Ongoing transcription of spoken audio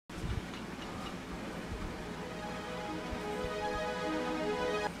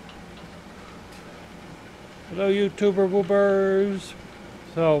Hello, YouTuber boobers.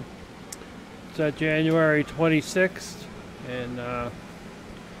 So it's January 26th, and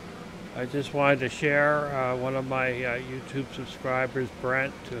I just wanted to share one of my YouTube subscribers,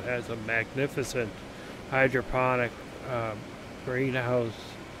 Brent, who has a magnificent hydroponic um, greenhouse,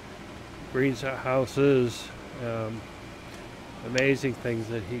 greenhouses, um, amazing things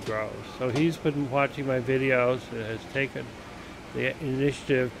that he grows. So he's been watching my videos and has taken the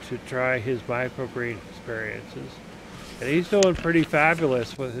initiative to try his microgreen experiences. And he's doing pretty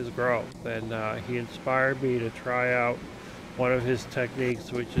fabulous with his growth. And he inspired me to try out one of his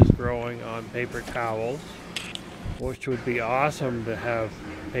techniques, which is growing on paper towels, which would be awesome to have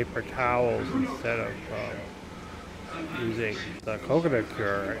paper towels instead of using the coconut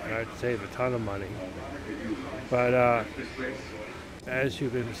cure. I'd save a ton of money. But as you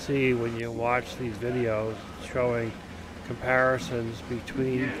can see when you watch these videos showing comparisons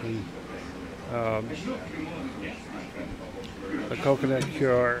between the coconut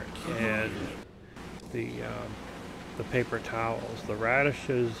cure and the paper towels. The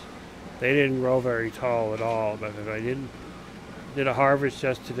radishes, they didn't grow very tall at all, but I did a harvest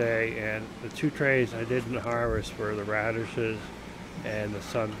yesterday, and the two trays I didn't harvest were the radishes and the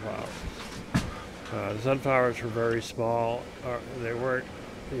sunflowers. The sunflowers were very small. They weren't.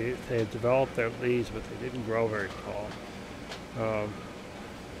 They had developed their leaves, but they didn't grow very tall.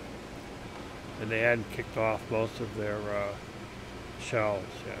 And they hadn't kicked off most of their shells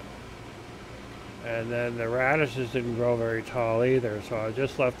yet. And then the radishes didn't grow very tall either, so I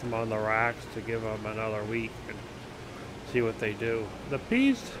just left them on the racks to give them another week and see what they do. The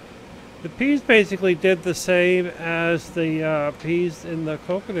peas basically did the same as the peas in the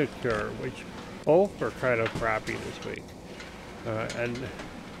coconut cure, which both were kind of crappy this week. And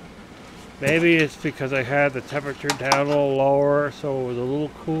maybe it's because I had the temperature down a little lower, so it was a little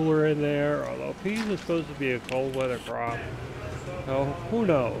cooler in there, although peas is supposed to be a cold weather crop. So who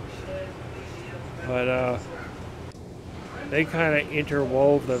knows? But they kind of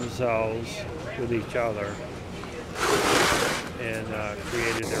interwove themselves with each other and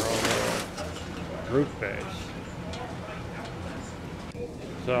created their own little root base.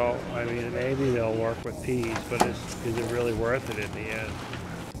 So, I mean, maybe they'll work with peas, but is it really worth it in the end?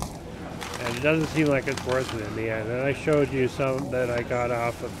 And it doesn't seem like it's worth it in the end. And I showed you some that I got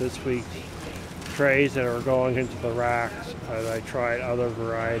off of this week's trays that are going into the racks. And I tried other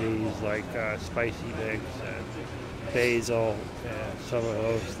varieties like spicy mix and basil and some of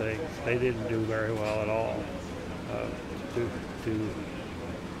those things. They didn't do very well at all.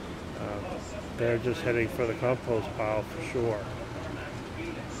 They're just heading for the compost pile for sure.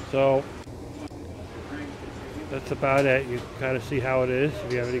 So that's about it. You can kind of see how it is.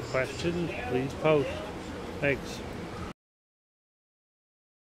 If you have any questions, please post. Thanks.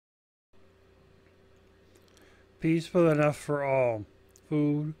 Peaceful enough for all.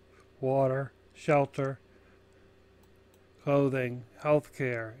 Food, water, shelter, clothing,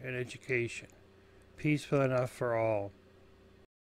 healthcare, and education. Peaceful enough for all.